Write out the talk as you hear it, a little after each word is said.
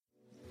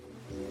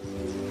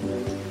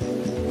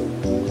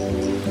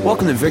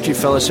Welcome to Victory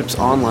Fellowship's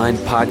online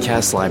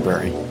podcast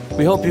library.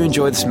 We hope you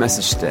enjoy this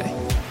message today.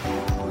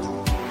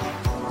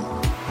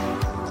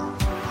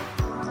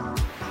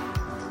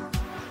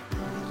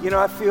 You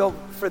know, I feel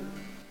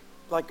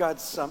like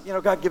God's,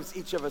 God gives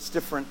each of us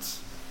different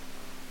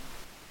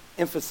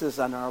emphasis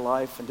on our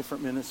life and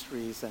different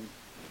ministries. And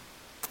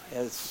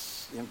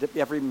as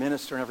every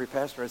minister and every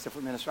pastor has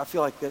different ministry, I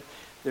feel like that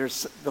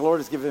the Lord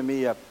has given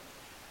me a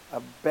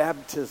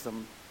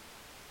baptism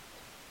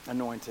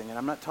anointing. And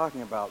I'm not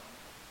talking about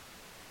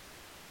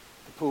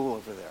the pool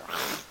over there.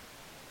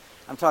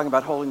 I'm talking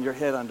about holding your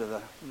head under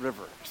the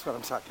river. That's what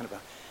I'm talking about.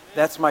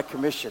 That's my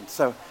commission.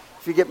 So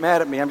if you get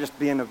mad at me, I'm just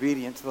being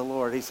obedient to the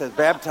Lord. He says,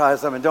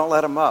 baptize them and don't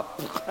let them up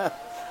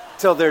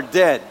till they're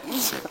dead.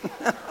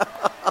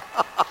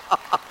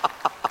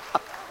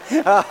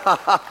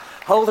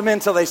 Hold them in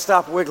until they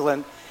stop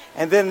wiggling,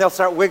 and then they'll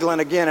start wiggling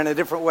again in a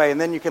different way,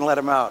 and then you can let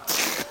them out.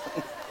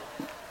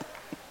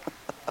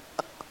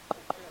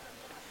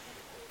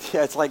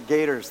 Yeah, it's like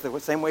gators, the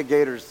same way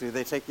gators do.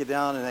 They take you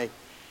down and they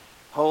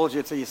hold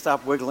you till you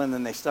stop wiggling,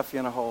 and they stuff you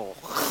in a hole.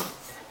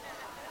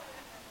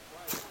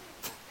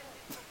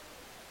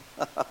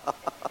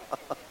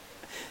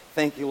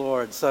 Thank you,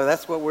 Lord. So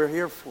that's what we're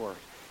here for.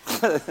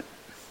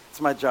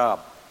 It's my job.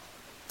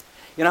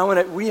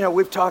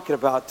 We've talked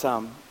about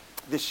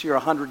this year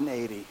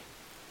 180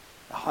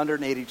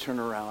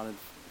 turnaround,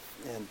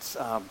 and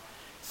so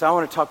I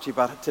want to talk to you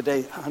about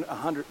today the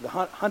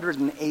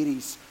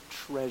 180s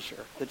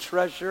treasure, the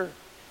treasure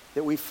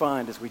that we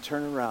find as we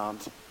turn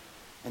around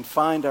and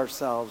find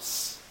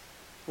ourselves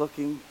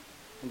looking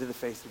into the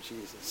face of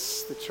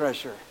Jesus. The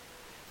treasure.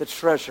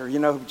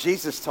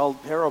 Jesus told a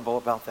parable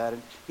about that,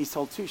 and he's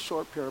told two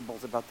short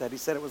parables about that. He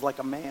said it was like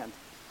a man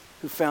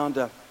who found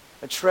a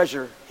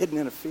treasure hidden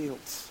in a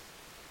field.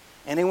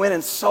 And he went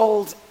and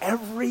sold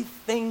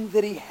everything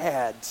that he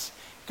had,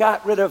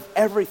 got rid of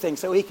everything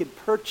so he could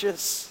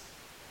purchase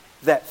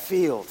that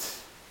field.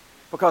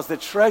 Because the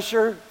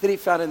treasure that he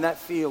found in that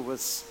field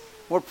was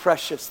more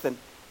precious than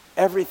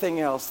everything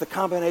else, the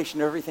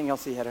combination of everything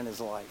else he had in his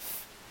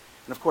life.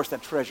 And of course,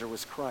 that treasure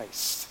was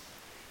Christ.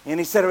 And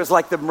he said it was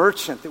like the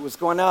merchant that was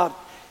going out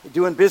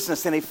doing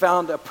business, and he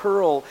found a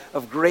pearl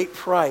of great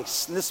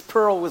price. And this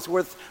pearl was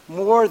worth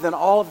more than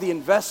all of the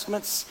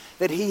investments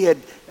that he had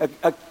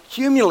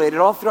accumulated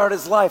all throughout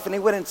his life. And he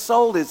went and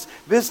sold his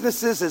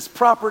businesses, his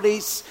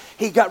properties.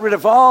 He got rid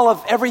of all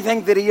of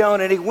everything that he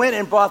owned, and he went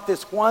and bought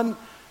this one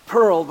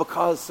pearl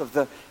because of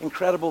the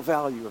incredible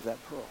value of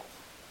that pearl.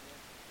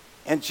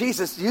 And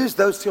Jesus used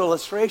those two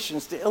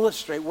illustrations to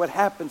illustrate what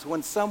happens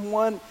when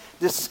someone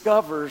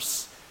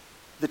discovers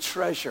the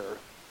treasure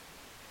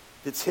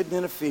that's hidden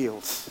in a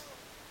field.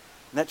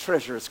 And that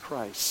treasure is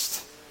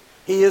Christ.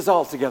 He is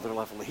altogether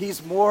lovely.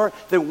 He's more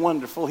than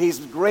wonderful. He's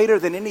greater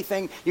than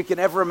anything you can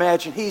ever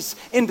imagine. He's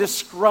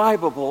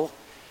indescribable.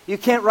 You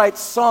can't write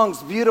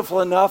songs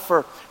beautiful enough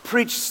or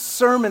preach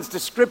sermons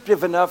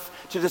descriptive enough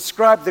to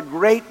describe the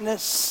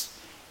greatness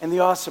and the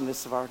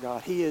awesomeness of our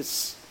God. He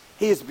is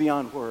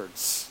beyond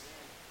words.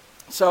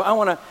 So I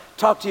want to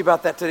talk to you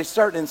about that today.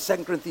 Starting in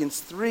 2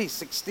 Corinthians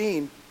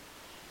 3:16,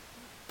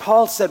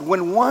 Paul said,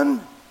 when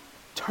one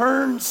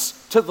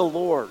turns to the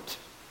Lord,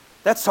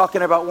 that's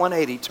talking about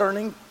 180,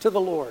 turning to the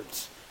Lord.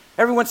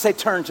 Everyone say,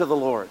 turn to the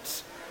Lord.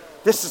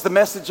 This is the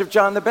message of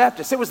John the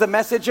Baptist. It was the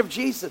message of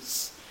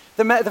Jesus.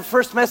 The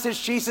first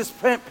message Jesus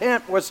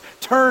penned was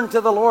turn to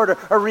the Lord,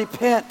 or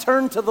repent,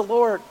 turn to the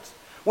Lord.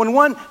 When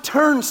one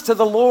turns to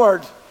the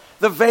Lord,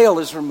 the veil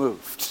is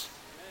removed.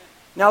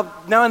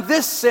 Now in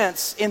this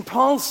sense, in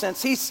Paul's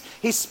sense,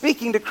 he's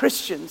speaking to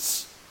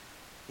Christians.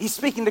 He's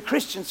speaking to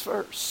Christians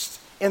first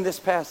in this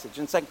passage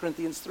in 2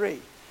 Corinthians 3.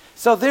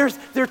 So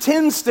there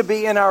tends to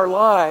be in our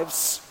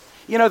lives,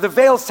 the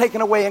veil's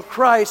taken away in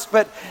Christ,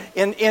 but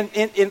in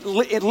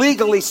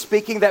legally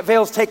speaking, that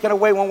veil's taken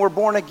away when we're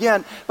born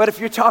again. But if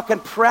you're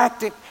talking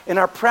in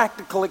our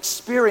practical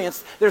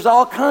experience, there's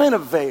all kind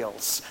of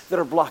veils that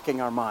are blocking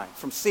our mind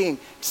from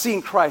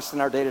seeing Christ in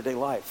our day-to-day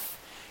life.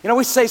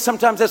 We say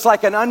sometimes it's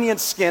like an onion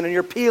skin, and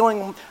you're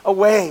peeling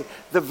away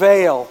the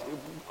veil,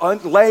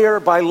 layer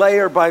by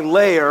layer by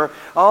layer,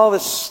 all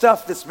this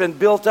stuff that's been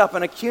built up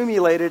and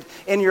accumulated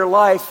in your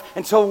life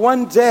until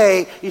one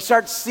day you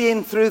start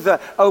seeing through the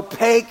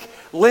opaque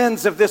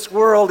lens of this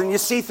world, and you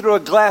see through a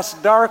glass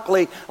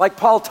darkly, like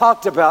Paul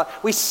talked about.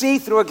 We see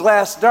through a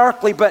glass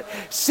darkly, but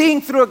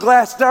seeing through a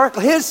glass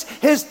darkly, his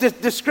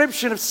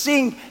description of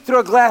seeing through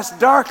a glass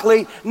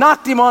darkly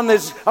knocked him on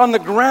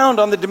the ground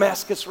on the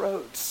Damascus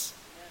roads.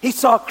 He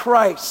saw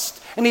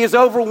Christ, and he is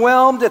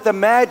overwhelmed at the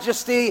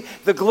majesty,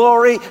 the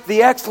glory,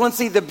 the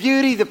excellency, the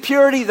beauty, the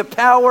purity, the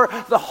power,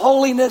 the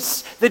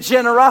holiness, the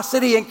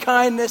generosity and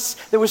kindness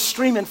that was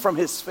streaming from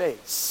his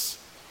face.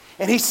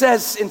 And he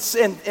says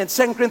in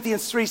 2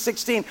 Corinthians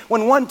 3:16,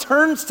 when one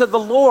turns to the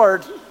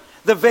Lord,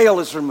 the veil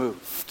is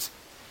removed.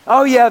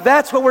 Oh yeah,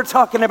 that's what we're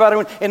talking about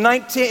in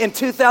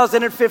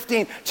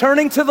 2015.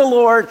 Turning to the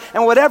Lord,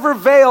 and whatever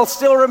veil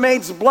still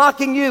remains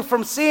blocking you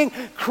from seeing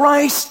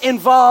Christ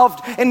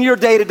involved in your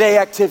day-to-day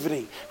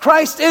activity.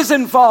 Christ is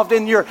involved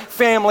in your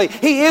family.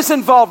 He is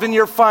involved in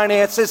your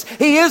finances.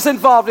 He is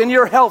involved in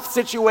your health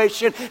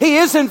situation. He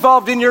is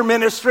involved in your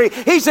ministry.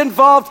 He's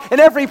involved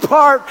in every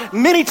part.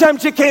 Many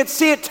times you can't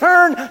see it.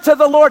 Turn to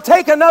the Lord.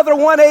 Take another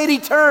 180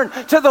 turn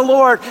to the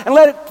Lord and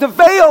let the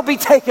veil be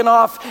taken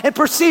off and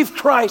perceive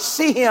Christ.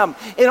 See Him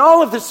in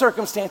all of the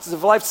circumstances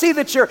of life. See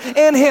that you're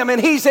in Him and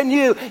He's in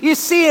you. You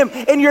see Him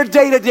in your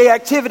day-to-day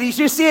activities.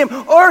 You see Him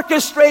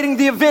orchestrating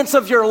the events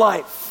of your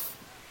life.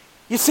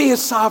 You see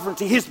His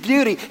sovereignty, His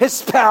beauty,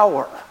 His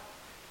power,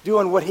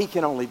 doing what He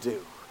can only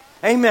do.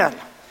 Amen.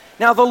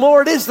 Now the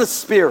Lord is the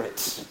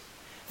Spirit.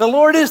 The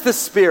Lord is the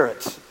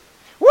Spirit.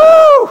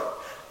 Woo!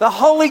 The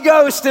Holy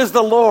Ghost is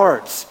the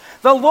Lord.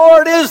 The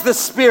Lord is the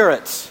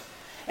Spirit.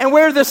 And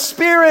where the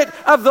Spirit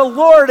of the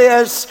Lord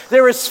is,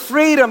 there is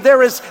freedom,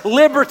 there is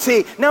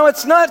liberty. Now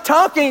it's not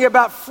talking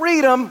about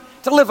freedom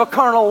to live a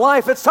carnal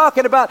life. It's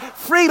talking about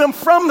freedom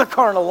from the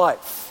carnal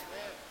life.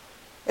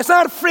 It's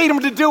not freedom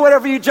to do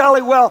whatever you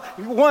jolly well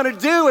want to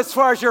do as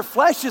far as your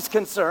flesh is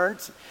concerned.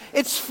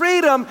 It's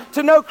freedom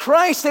to know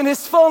Christ in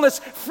His fullness.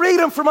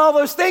 Freedom from all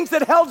those things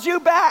that held you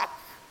back.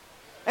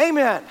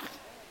 Amen.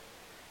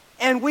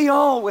 And we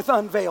all with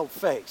unveiled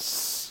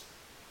face.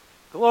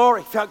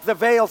 Glory. The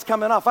veil's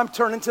coming off. I'm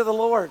turning to the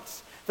Lord.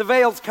 The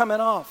veil's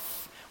coming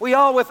off. We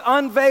all with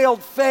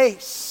unveiled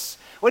face.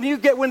 When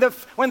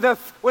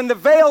the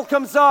veil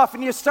comes off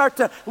and you start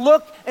to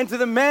look into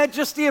the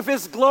majesty of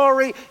His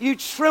glory, you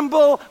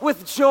tremble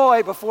with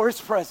joy before His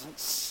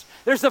presence.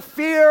 There's a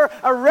fear,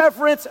 a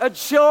reverence, a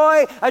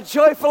joy, a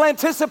joyful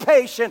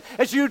anticipation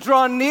as you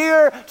draw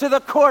near to the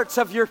courts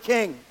of your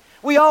King.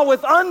 We all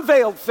with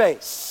unveiled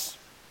face,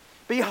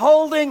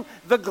 beholding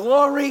the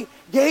glory,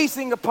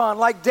 gazing upon,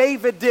 like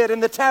David did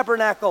in the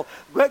tabernacle,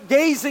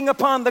 gazing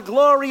upon the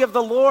glory of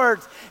the Lord.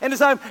 And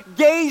as I'm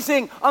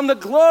gazing on the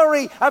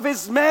glory of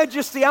His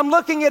majesty, I'm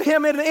looking at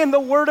Him in the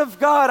Word of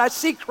God. I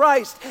see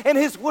Christ in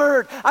His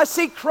Word. I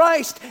see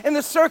Christ in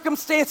the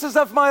circumstances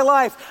of my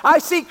life. I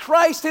see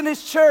Christ in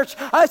His church.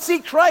 I see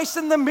Christ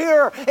in the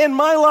mirror in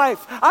my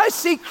life. I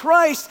see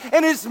Christ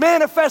in His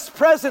manifest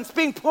presence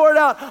being poured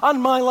out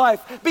on my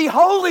life,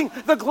 beholding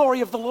the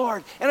glory of the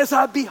Lord. And as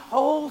I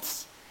behold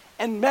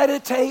and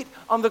meditate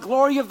on the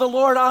glory of the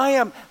Lord, I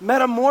am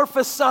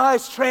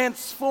metamorphosized,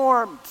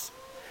 transformed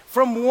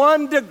from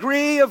one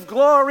degree of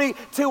glory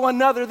to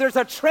another. There's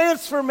a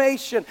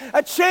transformation,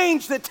 a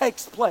change that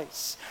takes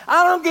place.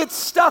 I don't get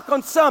stuck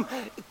on some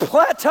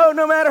plateau,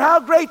 no matter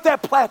how great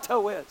that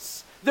plateau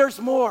is. There's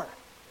more.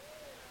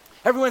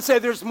 Everyone say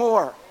there's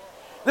more.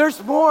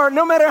 There's more.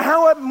 No matter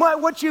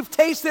what you've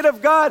tasted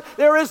of God,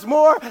 there is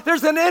more.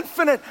 There's an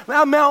infinite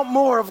amount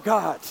more of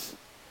God.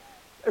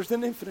 There's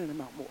an infinite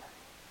amount more.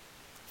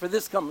 For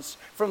this comes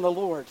from the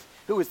Lord,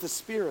 who is the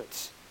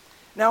Spirit.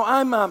 Now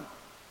I'm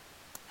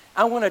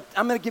going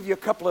to give you a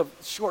couple of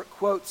short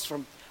quotes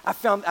from.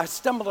 I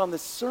stumbled on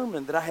this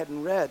sermon that I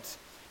hadn't read.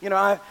 You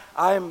know,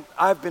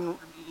 I've been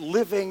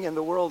living in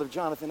the world of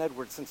Jonathan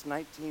Edwards since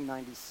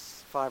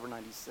 1995 or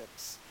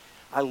 96.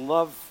 I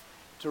love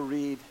to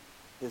read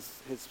his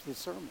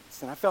sermons,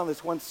 and I found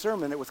this one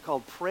sermon that was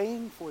called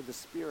 "Praying for the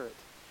Spirit,"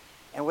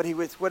 and what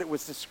it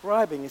was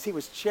describing is he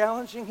was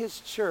challenging his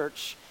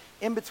church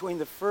in between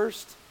the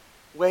first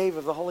wave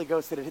of the Holy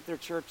Ghost that had hit their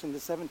church in the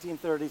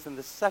 1730s and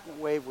the second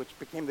wave, which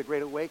became the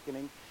Great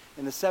Awakening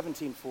in the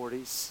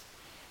 1740s.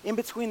 In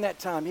between that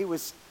time, he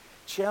was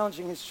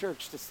challenging his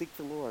church to seek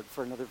the Lord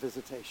for another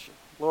visitation.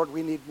 Lord,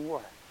 we need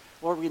more.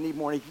 Lord, we need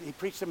more. And he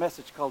preached a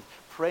message called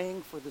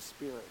Praying for the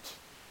Spirit.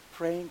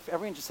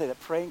 Everyone just say that,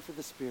 praying for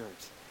the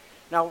Spirit.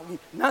 Now,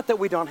 not that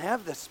we don't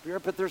have the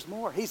Spirit, but there's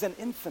more. He's an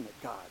infinite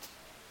God.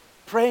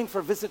 Praying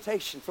for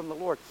visitation from the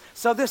Lord.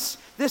 So that's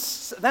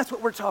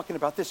what we're talking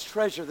about, this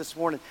treasure this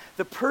morning.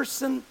 The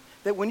person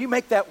that when you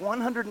make that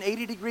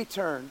 180-degree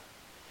turn,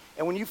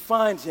 and when you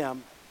find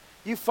Him,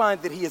 you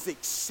find that He is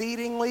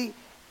exceedingly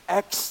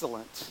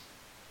excellent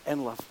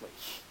and lovely.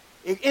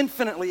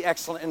 Infinitely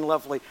excellent and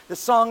lovely. The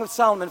Song of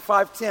Solomon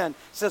 5:10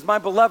 says, "My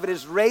beloved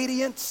is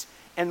radiant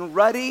and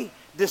ruddy,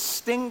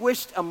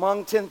 distinguished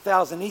among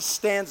 10,000. He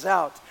stands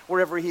out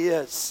wherever He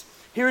is.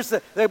 Here's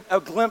a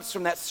glimpse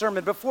from that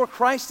sermon. Before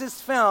Christ is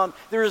found,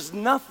 there is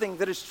nothing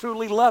that is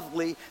truly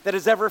lovely that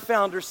is ever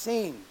found or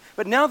seen.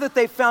 But now that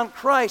they've found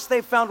Christ,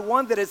 they've found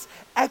one that is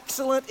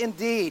excellent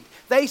indeed.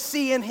 They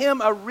see in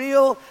Him a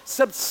real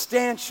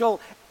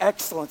substantial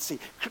excellency.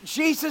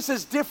 Jesus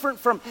is different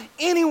from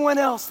anyone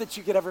else that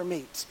you could ever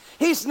meet.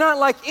 He's not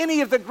like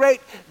any of the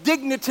great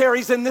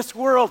dignitaries in this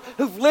world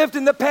who've lived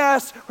in the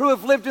past, who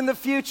have lived in the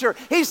future.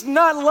 He's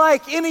not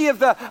like any of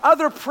the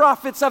other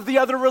prophets of the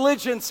other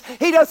religions.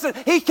 He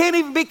can't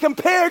even be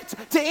compared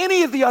to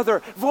any of the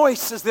other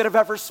voices that have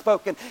ever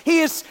spoken.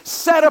 He is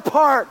set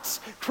apart.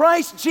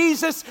 Christ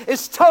Jesus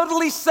is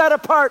totally set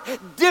apart,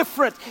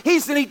 different.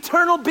 He's an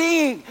eternal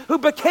being who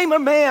became a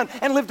man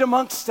and lived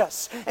amongst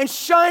us. And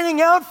shining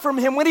out from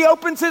him, when he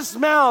opens his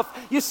mouth,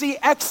 you see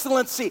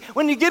excellency.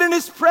 When you get in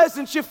his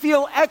presence, you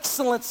feel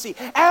excellency,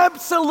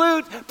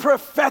 absolute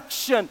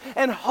perfection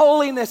and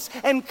holiness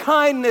and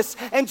kindness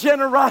and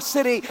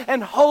generosity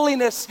and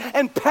holiness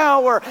and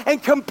power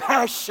and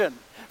compassion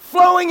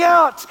flowing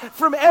out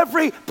from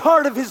every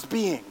part of his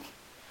being.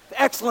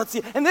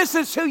 Excellency. And this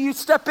is who you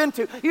step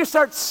into. You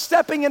start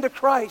stepping into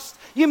Christ.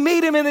 You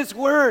meet him in his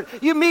word.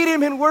 You meet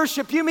him in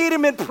worship. You meet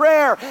him in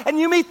prayer. And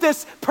you meet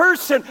this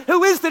person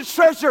who is the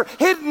treasure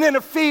hidden in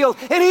a field.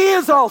 And he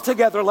is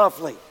altogether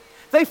lovely.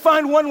 They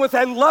find one with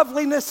a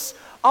loveliness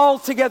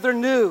altogether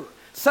new,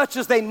 such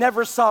as they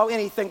never saw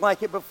anything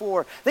like it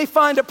before. They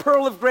find a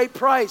pearl of great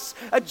price,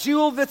 a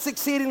jewel that's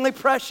exceedingly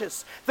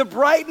precious. The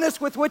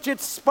brightness with which it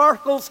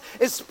sparkles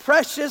is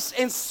precious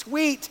and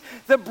sweet.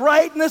 The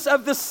brightness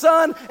of the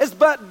sun is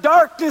but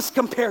darkness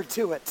compared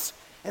to it,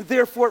 and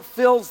therefore it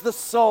fills the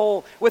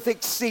soul with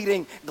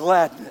exceeding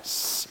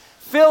gladness.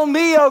 Fill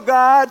me, O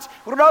God,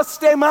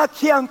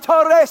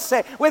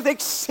 with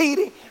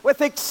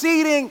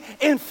exceeding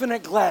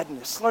infinite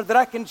gladness. Lord, that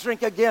I can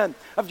drink again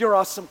of your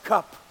awesome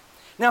cup.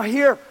 Now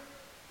here,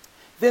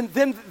 then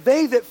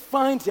they that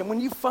find him, when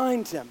you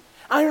find him,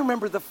 I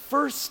remember the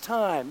first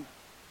time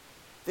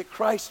that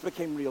Christ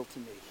became real to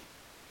me.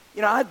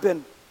 You know, I'd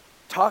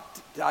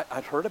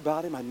heard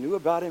about him, I knew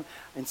about him.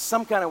 In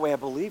some kind of way I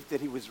believed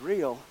that he was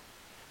real,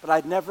 but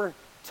I'd never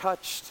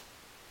touched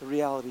the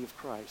reality of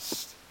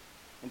Christ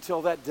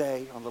until that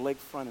day on the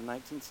lakefront in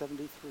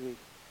 1973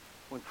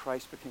 when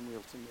Christ became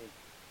real to me.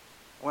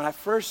 When I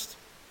first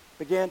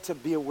began to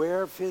be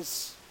aware of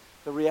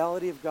the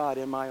reality of God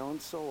in my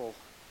own soul,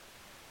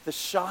 the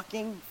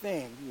shocking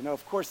thing, you know,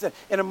 of course, that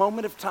in a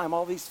moment of time,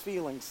 all these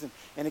feelings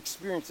and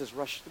experiences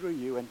rush through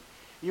you, and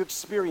you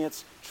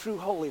experience true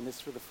holiness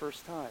for the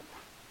first time.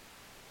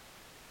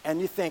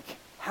 And you think,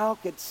 how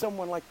could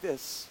someone like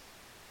this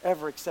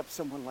ever accept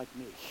someone like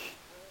me?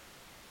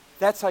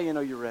 That's how you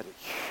know you're ready.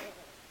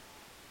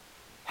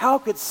 How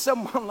could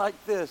someone like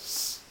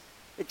this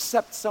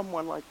accept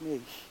someone like me?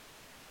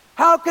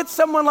 How could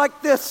someone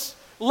like this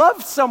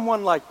love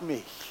someone like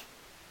me?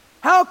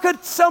 How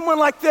could someone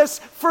like this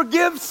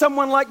forgive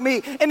someone like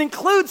me and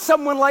include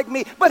someone like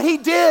me? But he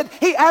did.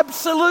 He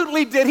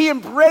absolutely did. He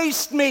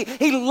embraced me.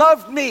 He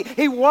loved me.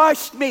 He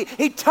washed me.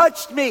 He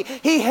touched me.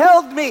 He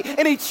held me.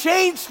 And he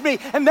changed me.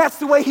 And that's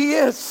the way he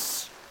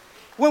is.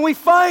 When we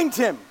find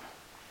him,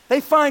 they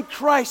find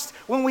Christ.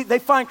 When they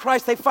find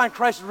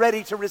Christ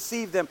ready to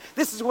receive them.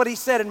 This is what he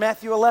said in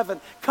Matthew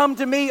 11. Come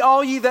to me,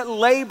 all ye that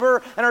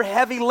labor and are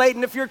heavy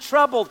laden. If you're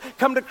troubled,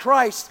 come to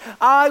Christ.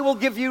 I will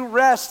give you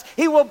rest.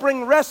 He will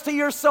bring rest to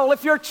your soul.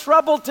 If you're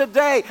troubled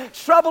today,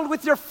 troubled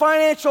with your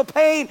financial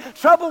pain,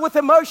 troubled with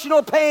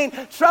emotional pain,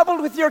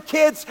 troubled with your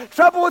kids,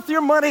 troubled with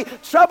your money,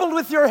 troubled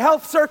with your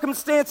health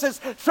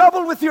circumstances,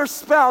 troubled with your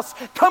spouse,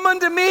 come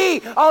unto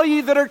me, all ye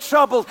that are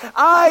troubled.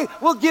 I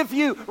will give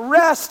you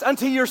rest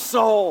unto your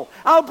soul.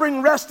 I'll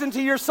bring rest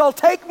into your soul.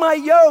 Take my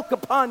yoke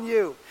upon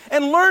you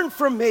and learn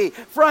from me,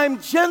 for I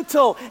am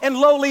gentle and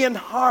lowly in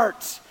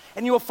heart,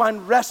 and you will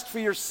find rest for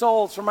your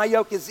souls, for my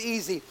yoke is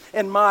easy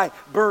and my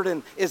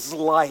burden is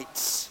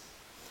light.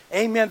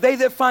 Amen. They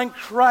that find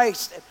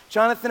Christ,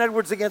 Jonathan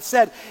Edwards again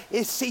said,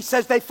 he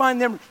says they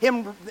find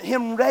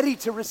him ready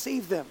to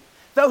receive them.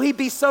 Though he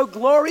be so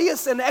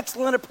glorious and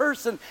excellent a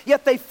person,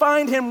 yet they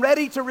find him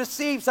ready to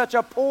receive such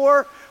a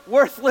poor,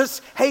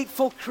 worthless,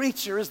 hateful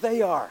creature as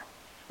they are,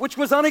 which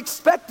was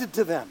unexpected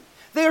to them.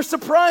 They are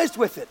surprised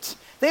with it.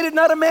 They did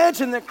not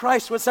imagine that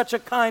Christ was such a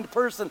kind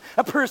person,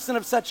 a person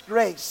of such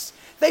grace.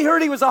 They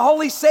heard he was a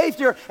holy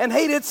Savior and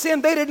hated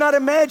sin. They did not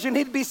imagine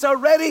he'd be so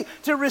ready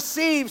to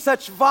receive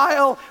such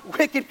vile,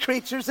 wicked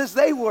creatures as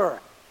they were.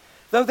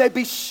 Though they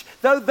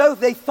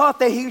thought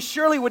that he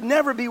surely would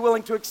never be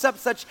willing to accept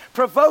such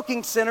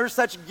provoking sinners,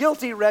 such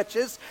guilty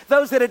wretches,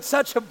 those that had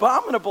such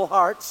abominable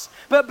hearts.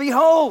 But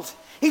behold,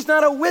 he's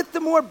not a whit the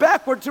more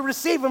backward to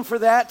receive them for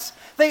that.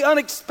 They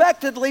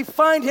unexpectedly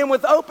find him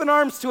with open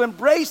arms to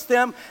embrace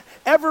them,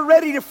 ever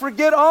ready to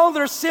forget all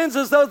their sins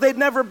as though they'd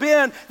never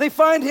been. They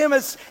find him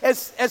as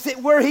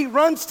it were he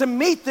runs to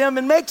meet them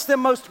and makes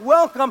them most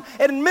welcome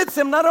and admits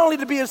them not only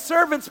to be his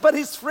servants but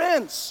his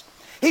friends.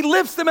 He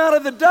lifts them out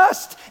of the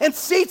dust and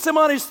seats them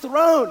on his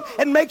throne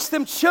and makes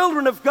them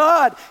children of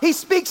God. He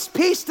speaks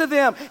peace to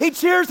them. He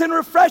cheers and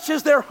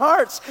refreshes their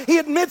hearts. He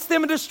admits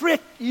them into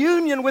strict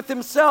union with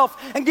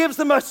himself and gives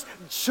them a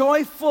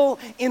joyful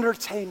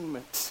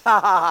entertainment.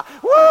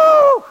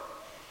 Woo!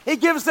 He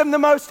gives them the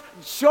most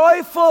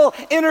joyful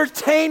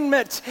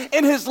entertainment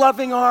in his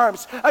loving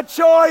arms. A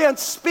joy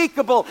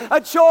unspeakable,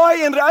 a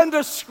joy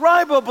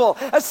indescribable,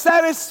 a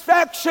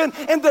satisfaction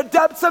in the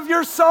depths of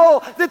your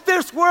soul that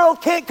this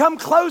world can't come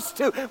close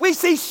to. We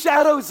see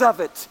shadows of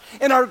it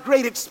in our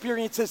great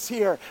experiences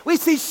here. We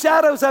see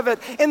shadows of it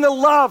in the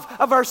love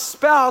of our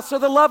spouse or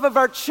the love of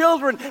our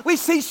children. We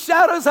see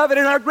shadows of it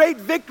in our great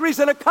victories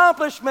and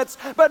accomplishments,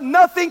 but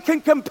nothing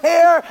can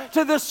compare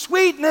to the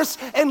sweetness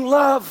and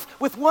love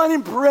with one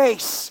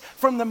embrace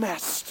from the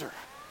Master.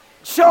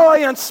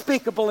 Joy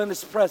unspeakable in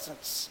his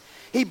presence.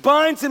 He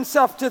binds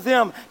himself to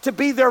them to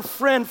be their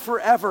friend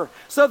forever.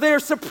 So they are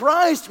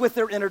surprised with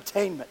their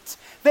entertainment.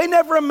 They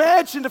never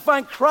imagined to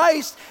find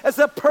Christ as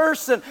a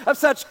person of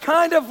such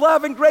kind of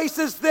love and grace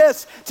as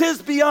this.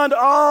 'Tis beyond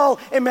all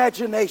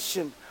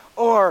imagination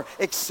or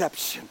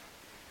exception.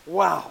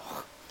 Wow.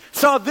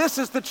 So this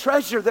is the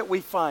treasure that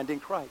we find in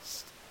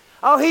Christ.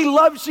 Oh, he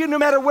loves you no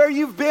matter where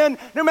you've been,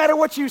 no matter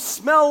what you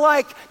smell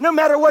like, no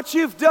matter what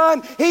you've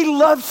done. He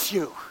loves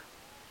you.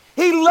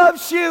 He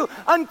loves you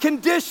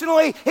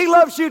unconditionally. He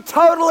loves you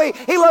totally.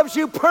 He loves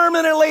you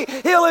permanently.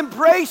 He'll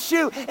embrace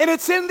you, and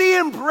it's in the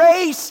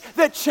embrace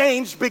that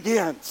change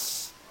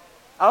begins.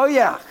 Oh,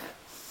 yeah.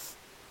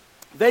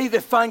 They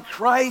that find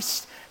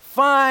Christ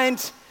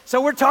find.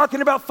 So we're talking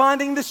about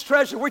finding this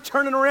treasure. We're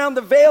turning around,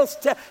 the veil's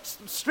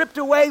stripped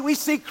away. We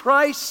see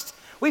Christ.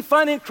 We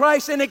find in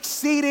Christ an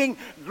exceeding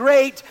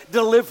great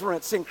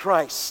deliverance in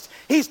Christ.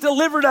 He's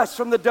delivered us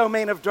from the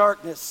domain of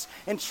darkness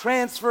and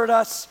transferred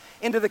us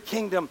into the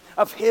kingdom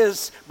of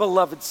his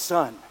beloved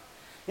Son.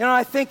 You know,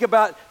 I think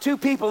about two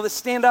people that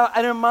stand out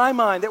in my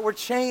mind that were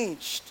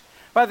changed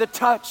by the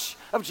touch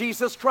of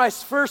Jesus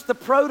Christ. First, the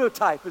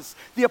prototype is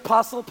the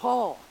Apostle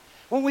Paul.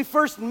 When we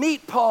first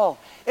meet Paul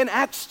in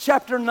Acts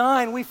chapter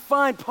 9, we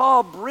find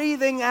Paul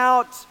breathing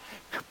out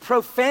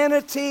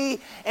profanity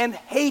and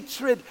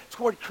hatred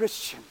toward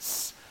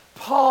Christians.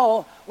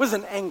 Paul was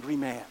an angry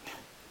man.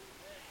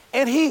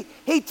 And he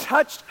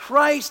touched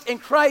Christ, and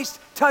Christ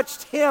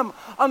touched him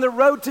on the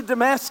road to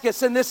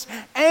Damascus. And this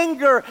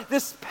anger,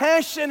 this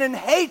passion and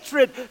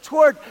hatred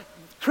toward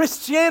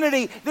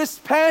Christianity, this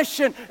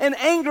passion and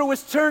anger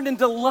was turned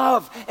into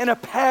love, and a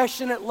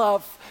passionate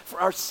love for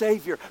our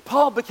Savior.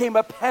 Paul became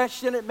a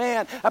passionate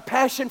man, a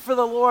passion for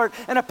the Lord,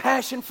 and a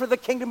passion for the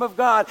kingdom of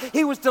God.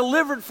 He was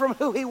delivered from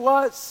who he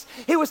was.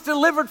 He was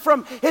delivered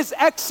from his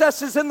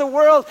excesses in the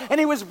world, and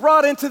he was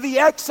brought into the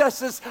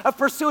excesses of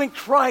pursuing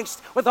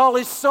Christ with all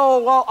his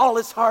soul, all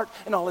his heart,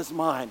 and all his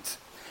mind.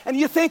 And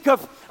you think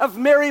of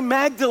Mary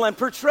Magdalene,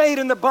 portrayed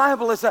in the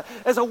Bible as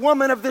a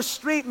woman of the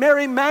street.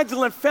 Mary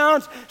Magdalene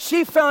found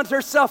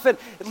herself, and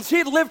she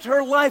had lived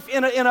her life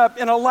in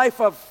a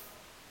life of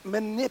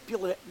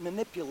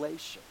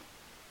manipulation,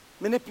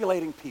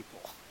 manipulating people,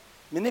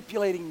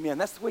 manipulating men.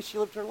 That's the way she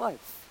lived her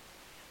life.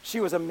 She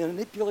was a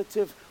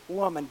manipulative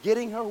woman,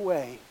 getting her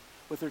way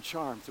with her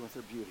charms and with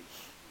her beauty.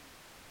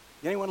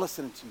 Anyone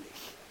listening to me?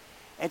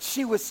 And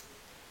she was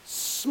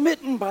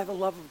smitten by the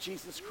love of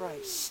Jesus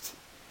Christ.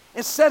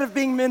 Instead of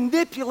being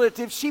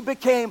manipulative, she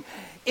became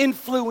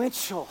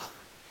influential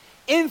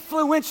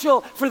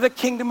for the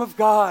kingdom of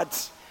God.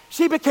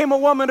 She became a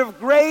woman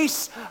of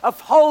grace, of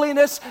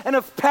holiness, and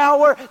of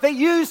power. They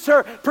used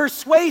her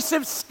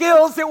persuasive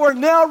skills that were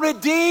now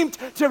redeemed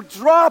to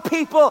draw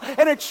people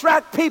and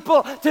attract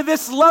people to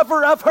this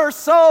lover of her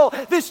soul,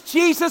 this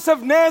Jesus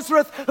of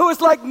Nazareth, who was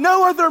like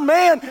no other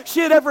man she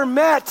had ever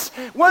met.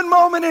 One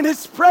moment in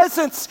his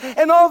presence,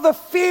 and all the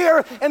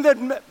fear and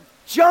the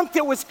junk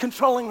that was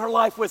controlling her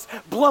life was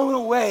blown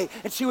away,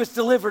 and she was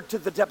delivered to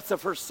the depths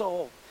of her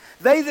soul.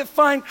 They that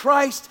find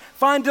Christ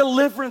find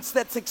deliverance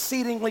that's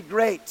exceedingly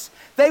great.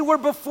 They were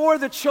before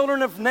the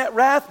children of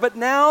wrath, but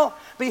now,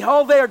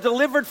 behold, they are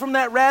delivered from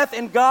that wrath,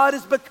 and God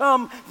has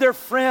become their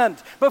friend.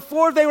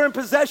 Before they were in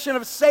possession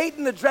of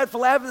Satan, the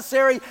dreadful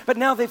adversary, but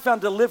now they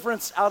found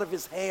deliverance out of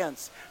his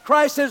hands.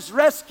 Christ has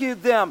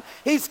rescued them.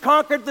 He's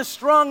conquered the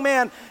strong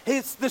man.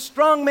 He's the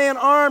strong man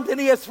armed, and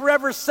he has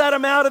forever set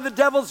him out of the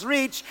devil's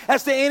reach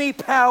as to any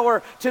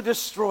power to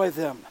destroy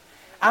them.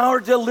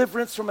 Our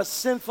deliverance from a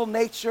sinful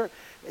nature,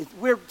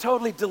 we're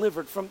totally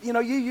delivered from, you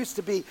used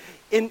to be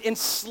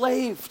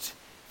enslaved to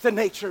the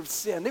nature of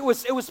sin. It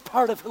was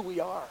part of who we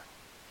are.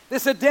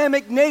 This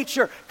Adamic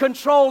nature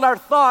controlled our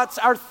thoughts,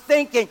 our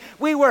thinking.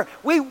 We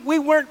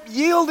weren't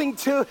yielding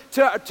to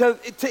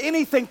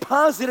anything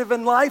positive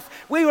in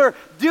life. We were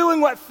doing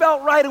what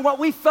felt right and what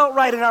we felt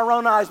right in our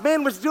own eyes.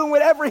 Man was doing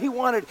whatever he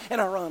wanted in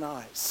our own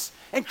eyes.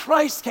 And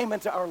Christ came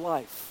into our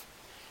life.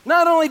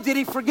 Not only did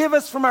he forgive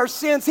us from our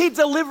sins, he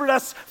delivered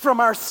us from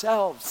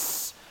ourselves.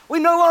 We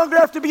no longer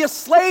have to be a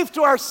slave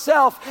to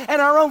ourselves and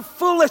our own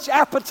foolish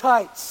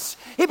appetites.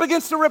 He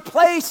begins to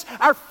replace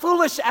our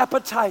foolish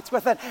appetites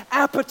with an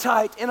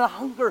appetite and a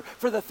hunger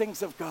for the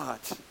things of God.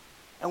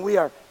 And we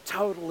are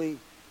totally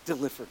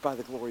delivered by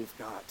the glory of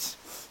God.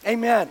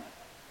 Amen.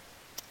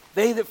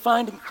 They that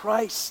find in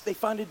Christ, they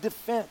find a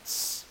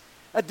defense.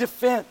 A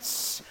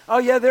defense. Oh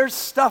yeah, there's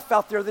stuff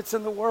out there that's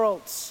in the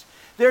world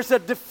there's a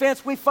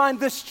defense. We find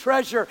this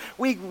treasure.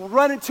 We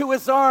run into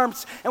his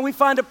arms, and we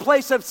find a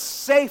place of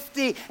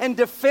safety and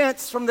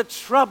defense from the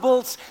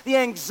troubles, the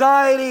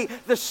anxiety,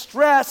 the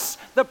stress,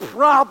 the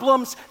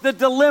problems, the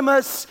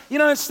dilemmas. You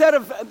know, instead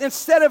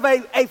of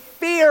a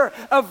fear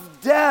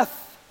of death,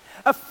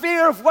 a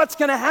fear of what's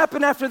going to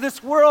happen after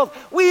this world,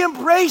 we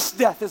embrace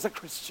death as a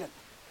Christian.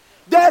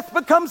 Death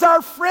becomes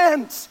our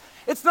friend.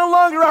 It's no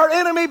longer our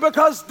enemy,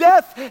 because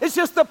death is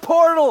just the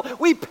portal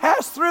we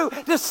pass through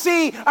to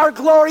see our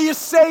glorious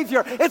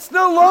Savior. It's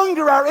no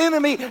longer our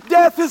enemy.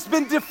 Death has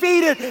been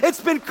defeated.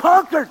 It's been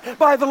conquered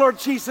by the Lord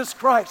Jesus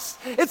Christ.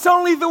 It's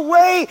only the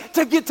way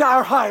to get to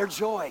our higher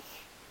joy.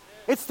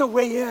 It's the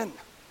way in.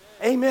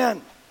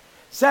 Amen.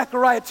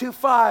 Zechariah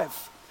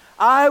 2:5.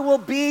 I will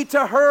be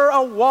to her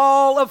a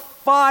wall of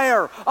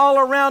fire all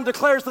around,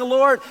 declares the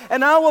Lord,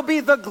 and I will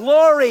be the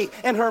glory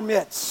in her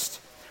midst.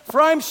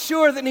 For I'm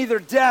sure that neither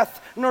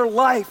death, nor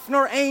life,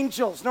 nor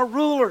angels, nor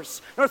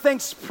rulers, nor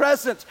things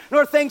present,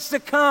 nor things to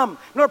come,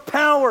 nor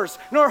powers,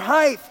 nor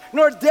height,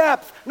 nor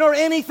depth, nor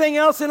anything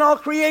else in all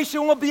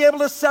creation will be able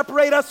to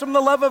separate us from the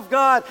love of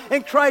God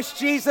in Christ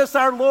Jesus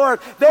our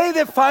Lord. They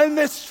that find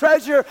this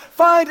treasure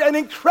find an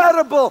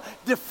incredible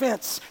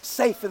defense,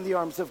 safe in the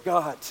arms of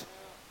God.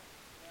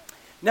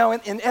 Now,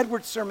 in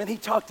Edward's sermon, he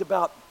talked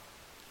about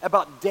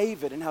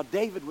David and how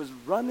David was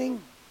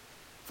running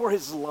for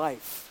his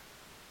life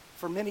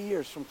for many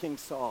years from King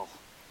Saul.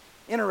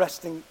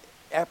 Interesting,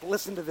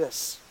 listen to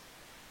this.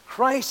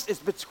 Christ is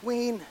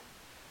between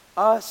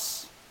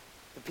us,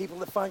 the people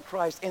that find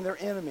Christ, and their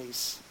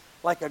enemies,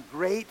 like a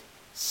great,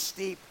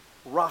 steep,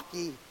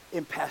 rocky,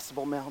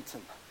 impassable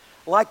mountain.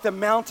 Like the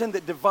mountain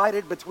that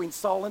divided between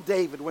Saul and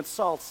David when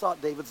Saul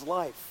sought David's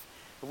life,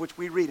 of which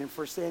we read in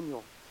 1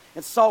 Samuel.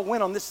 And Saul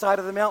went on this side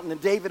of the mountain,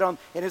 and David and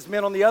his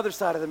men on the other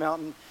side of the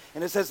mountain.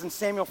 And it says in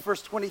Samuel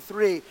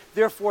 1:23,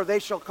 therefore they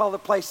shall call the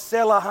place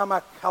Selah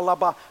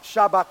Hamakalaba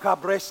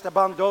Shabakabresta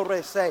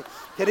Bandore Se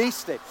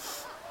Kiriste.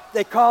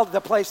 They called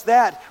the place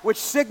that, which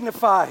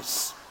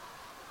signifies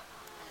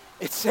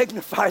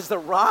the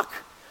rock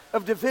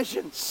of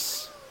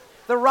divisions.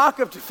 The rock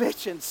of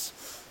divisions.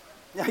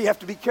 Now you have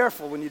to be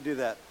careful when you do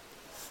that.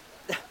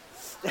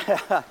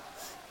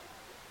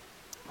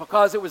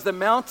 Because it was the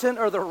mountain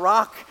or the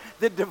rock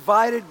that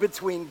divided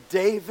between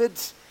David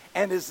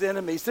and his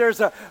enemies.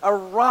 There's a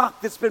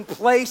rock that's been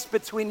placed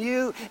between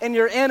you and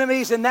your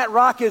enemies, and that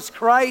rock is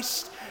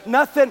Christ.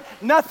 Nothing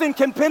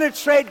can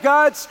penetrate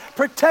God's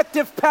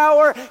protective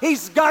power.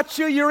 He's got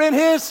you. You're in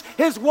his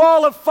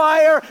wall of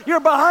fire. You're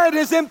behind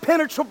his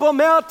impenetrable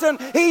mountain.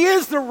 He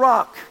is the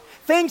rock.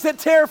 Things that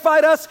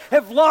terrified us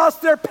have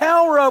lost their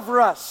power over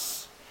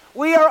us.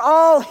 We are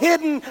all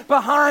hidden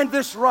behind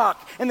this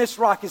rock, and this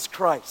rock is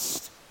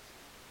Christ.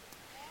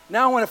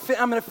 Now I'm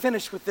going to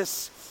finish with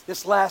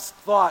this last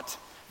thought.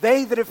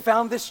 They that have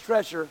found this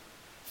treasure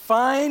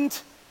find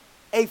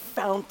a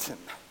fountain.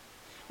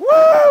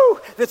 Woo!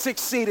 That's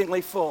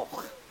exceedingly full.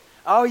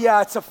 Oh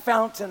yeah, it's a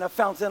fountain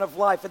of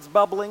life. It's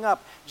bubbling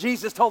up.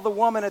 Jesus told the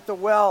woman at the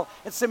well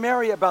in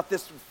Samaria about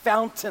this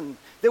fountain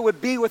that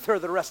would be with her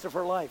the rest of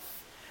her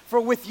life. For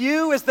with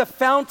you is the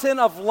fountain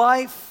of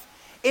life.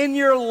 In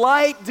your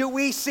light do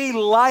we see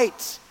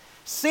light.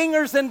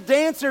 Singers and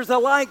dancers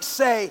alike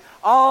say,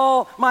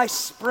 all my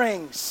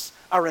springs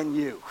are in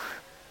you.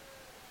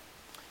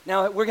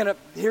 Now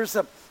here's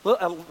a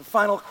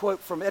final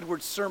quote from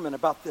Edward's sermon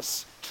about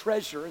this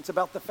treasure. It's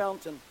about the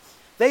fountain.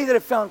 They that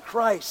have found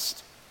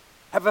Christ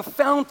have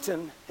found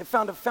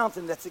a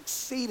fountain that's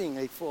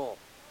exceedingly full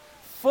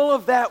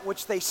of that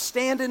which they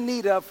stand in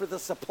need of for the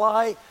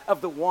supply of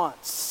the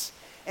wants,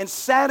 and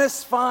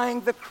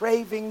satisfying the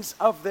cravings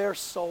of their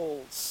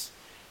souls.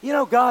 You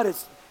know, God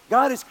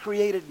has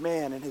created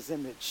man in his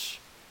image.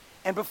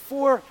 And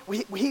before,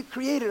 he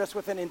created us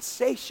with an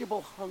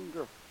insatiable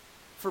hunger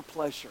for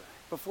pleasure.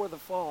 Before the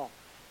fall,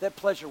 that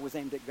pleasure was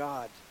aimed at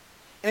God.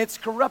 In its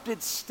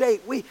corrupted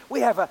state, we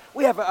have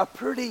a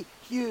pretty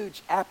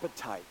huge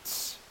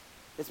appetite.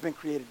 It's been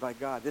created by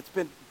God. It's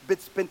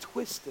been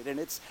twisted, and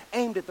it's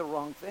aimed at the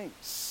wrong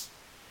things.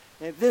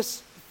 And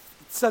this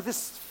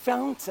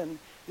fountain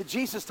that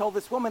Jesus told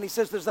this woman, he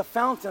says there's a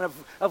fountain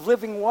of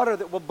living water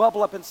that will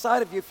bubble up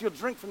inside of you. If you'll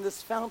drink from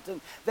this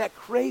fountain, that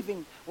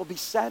craving will be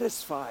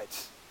satisfied.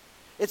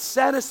 It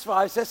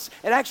satisfies us.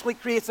 It actually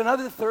creates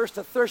another thirst,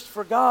 a thirst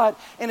for God,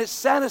 and it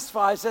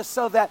satisfies us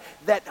so that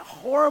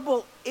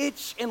horrible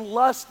itch and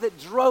lust that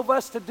drove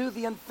us to do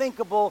the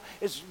unthinkable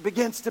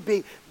begins to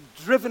be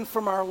driven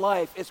from our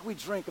life as we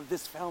drink of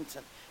this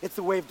fountain. It's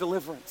the way of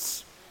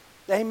deliverance.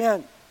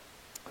 Amen.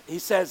 He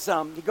says,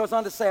 he goes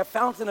on to say, a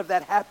fountain of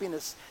that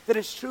happiness that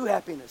is true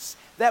happiness,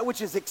 that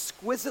which is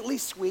exquisitely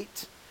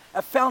sweet,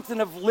 a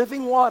fountain of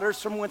living waters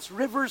from whence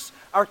rivers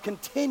are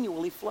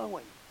continually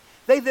flowing.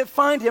 They that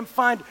find him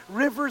find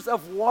rivers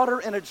of water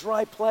in a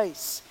dry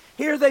place.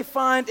 Here they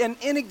find an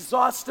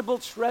inexhaustible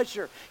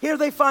treasure. Here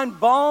they find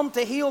balm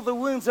to heal the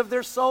wounds of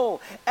their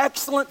soul,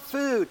 excellent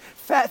food,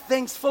 fat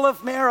things full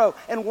of marrow,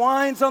 and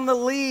wines on the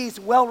lees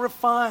well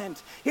refined.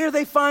 Here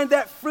they find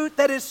that fruit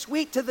that is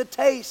sweet to the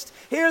taste.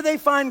 Here they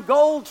find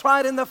gold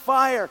tried in the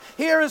fire.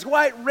 Here is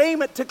white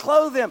raiment to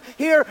clothe them.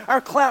 Here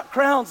are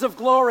crowns of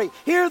glory.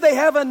 Here they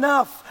have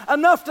enough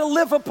to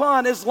live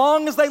upon as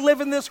long as they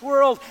live in this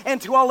world and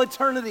to all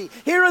eternity.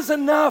 Here is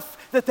enough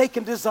that they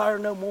can desire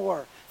no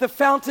more. The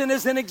fountain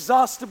is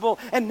inexhaustible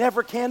and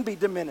never can be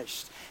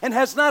diminished, and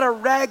has not a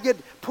ragged,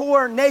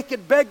 poor,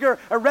 naked beggar,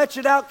 a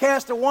wretched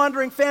outcast, a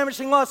wandering,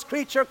 famishing, lost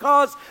creature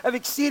cause of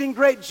exceeding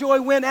great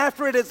joy when,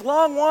 after it has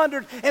long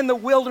wandered in the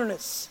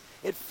wilderness,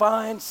 it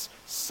finds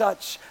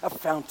such a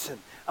fountain.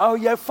 Oh,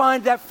 you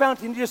find that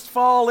fountain, you just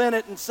fall in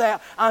it and say,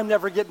 I'm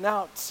never getting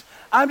out.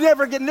 I'm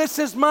never getting, this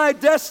is my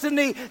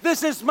destiny.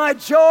 This is my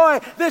joy.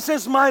 This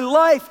is my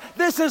life.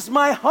 This is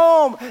my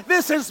home.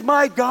 This is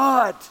my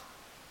God.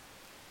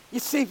 You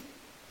see,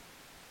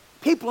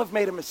 people have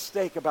made a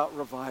mistake about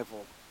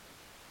revival.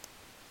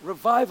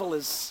 Revival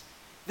is,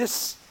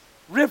 this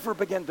river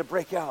began to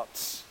break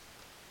out.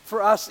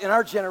 For us, in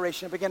our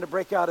generation, it began to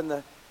break out in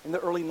the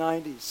early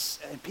 90s,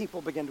 and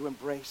people began to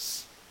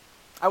embrace.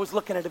 I was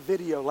looking at a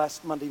video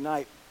last Monday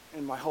night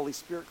in my Holy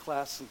Spirit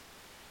class, and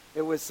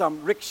it was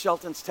Rick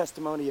Shelton's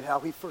testimony of how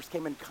he first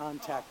came in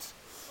contact.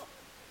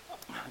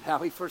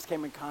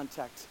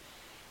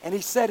 And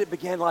he said it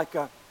began like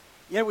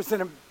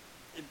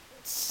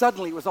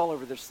suddenly it was all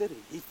over their city.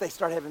 They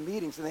started having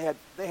meetings, and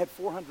they had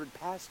 400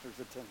 pastors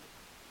attending.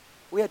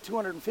 We had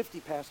 250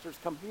 pastors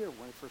come here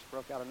when it first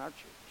broke out in our church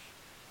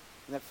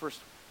in that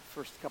first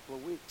couple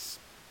of weeks.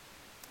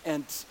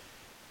 And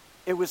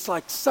it was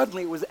like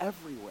suddenly it was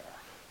everywhere.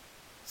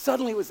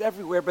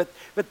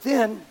 But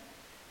then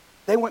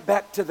they went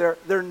back to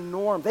their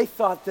norm. They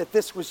thought that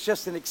this was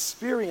just an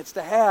experience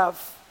to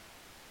have,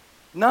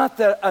 not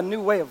a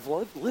new way of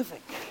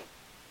living.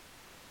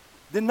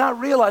 Did not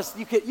realize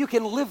you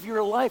can live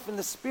your life in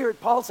the Spirit.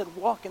 Paul said,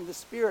 walk in the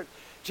Spirit.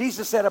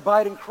 Jesus said,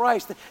 abide in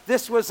Christ.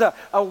 This was a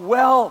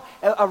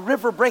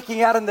river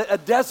breaking out in a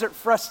desert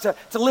for us to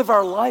live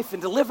our life,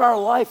 and to live our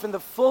life in the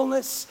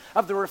fullness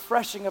of the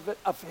refreshing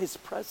of His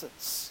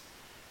presence.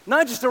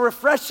 Not just a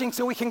refreshing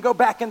so we can go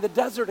back in the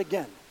desert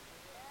again.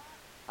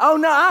 Oh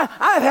no,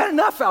 I've had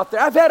enough out there.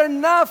 I've had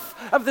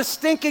enough of the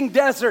stinking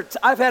desert.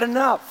 I've had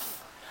enough.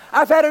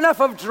 I've had enough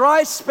of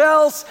dry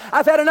spells.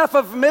 I've had enough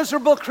of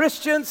miserable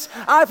Christians.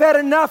 I've had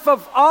enough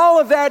of all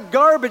of that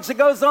garbage that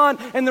goes on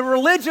in the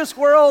religious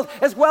world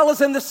as well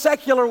as in the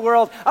secular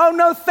world. Oh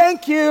no,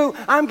 thank you.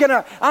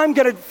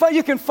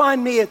 You can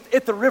find me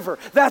at the river.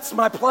 That's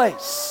my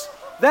place.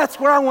 That's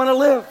where I want to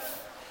live.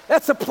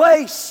 That's a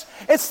place.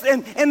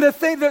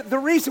 The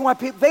reason why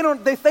people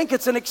they think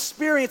it's an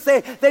experience.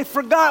 They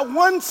forgot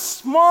one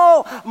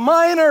small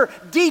minor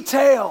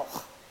detail.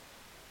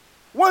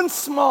 One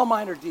small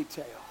minor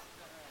detail.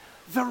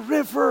 The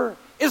river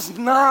is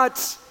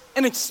not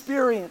an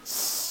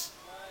experience.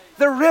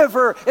 The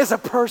river is a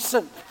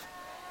person.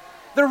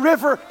 The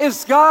river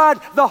is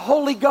God, the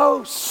Holy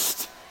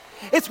Ghost.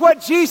 It's what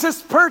Jesus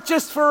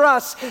purchased for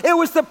us. It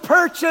was the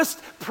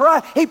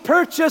He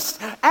purchased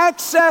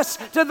access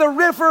to the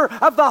river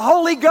of the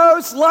Holy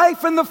Ghost,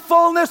 life in the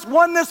fullness,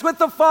 oneness with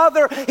the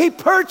Father. He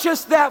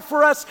purchased that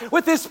for us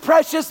with His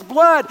precious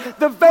blood.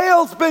 The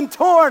veil's been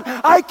torn.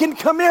 I can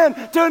come in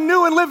to a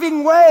new and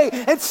living way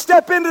and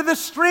step into the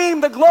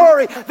stream, the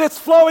glory that's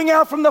flowing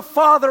out from the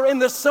Father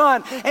and the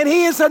Son. And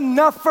He is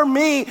enough for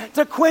me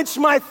to quench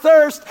my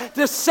thirst,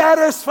 to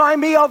satisfy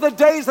me all the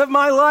days of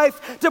my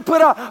life, to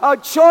put a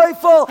joyful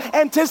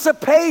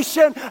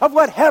anticipation of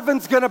what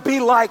heaven's going to be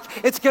like.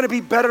 It's going to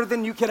be better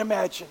than you can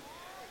imagine.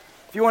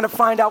 If you want to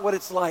find out what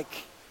it's like,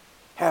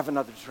 have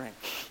another drink.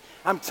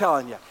 I'm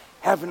telling you,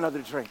 have another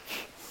drink.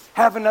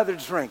 Have another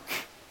drink.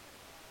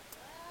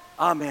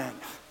 Amen.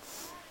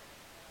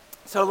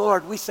 So,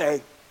 Lord, we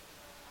say,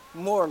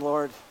 more,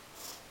 Lord.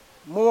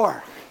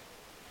 More.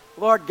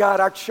 Lord God,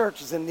 our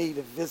church is in need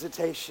of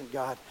visitation,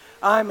 God.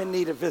 I'm in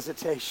need of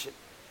visitation.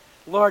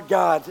 Lord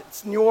God,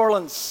 New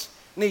Orleans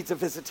needs a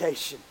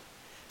visitation.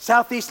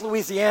 Southeast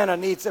Louisiana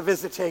needs a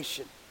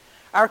visitation.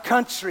 Our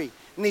country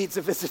needs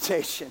a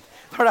visitation.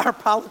 Lord, our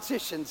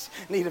politicians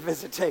need a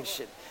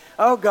visitation.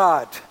 Oh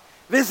God,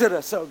 visit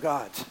us, oh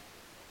God.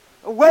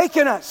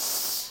 Awaken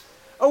us.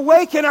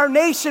 Awaken our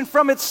nation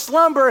from its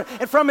slumber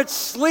and from its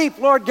sleep,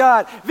 Lord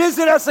God.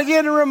 Visit us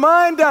again and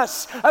remind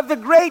us of the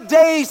great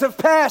days of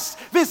past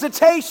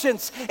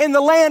visitations in the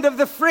land of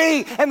the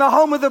free and the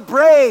home of the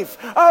brave.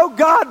 Oh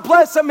God,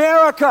 bless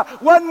America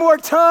one more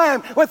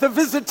time with a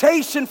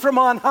visitation from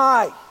on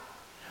high.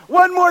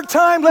 One more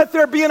time, let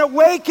there be an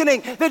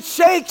awakening that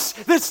shakes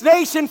this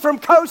nation from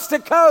coast to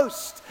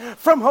coast,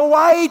 from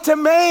Hawaii to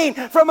Maine,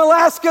 from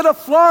Alaska to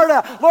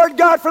Florida, Lord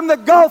God, from the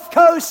Gulf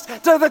Coast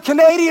to the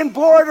Canadian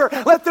border.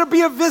 Let there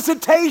be a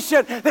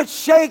visitation that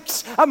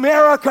shakes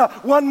America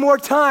one more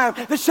time,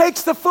 that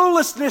shakes the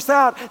foolishness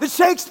out, that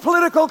shakes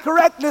political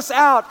correctness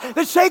out,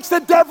 that shakes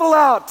the devil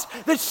out,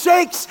 that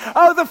shakes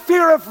the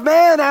fear of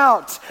man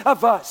out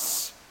of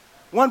us.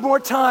 One more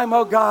time,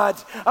 oh God.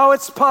 Oh,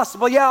 it's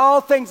possible. Yeah,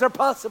 all things are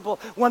possible.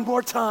 One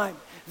more time.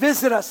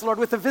 Visit us, Lord,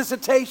 with a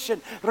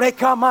visitation.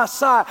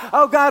 Rekamasai.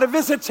 Oh God, a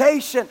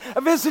visitation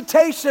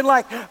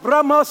like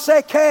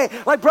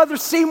Bramoseke, like Brother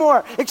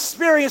Seymour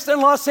experienced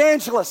in Los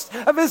Angeles.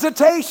 A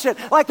visitation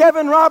like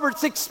Evan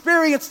Roberts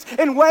experienced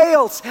in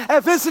Wales.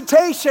 A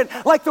visitation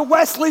like the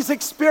Wesleys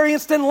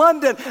experienced in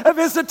London. A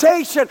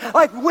visitation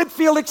like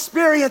Whitfield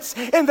experienced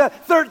in the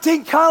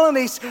 13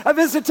 colonies. A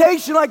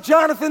visitation like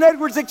Jonathan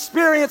Edwards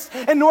experienced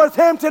in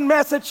Northampton,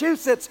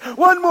 Massachusetts.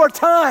 One more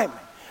time.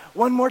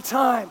 One more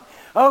time.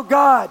 Oh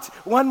God,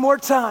 one more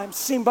time.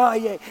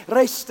 Simbaye,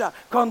 resta,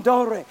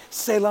 condore,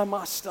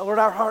 selamasta. Lord,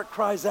 our heart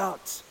cries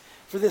out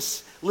for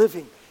this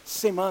living.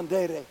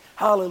 Simandere.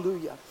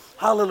 Hallelujah.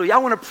 Hallelujah. I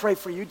want to pray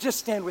for you. Just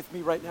stand with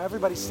me right now.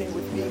 Everybody stand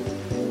with me.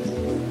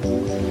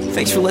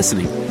 Thanks for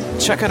listening.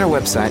 Check out our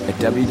website at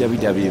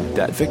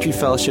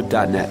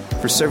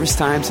www.victoryfellowship.net for service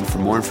times and for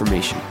more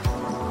information.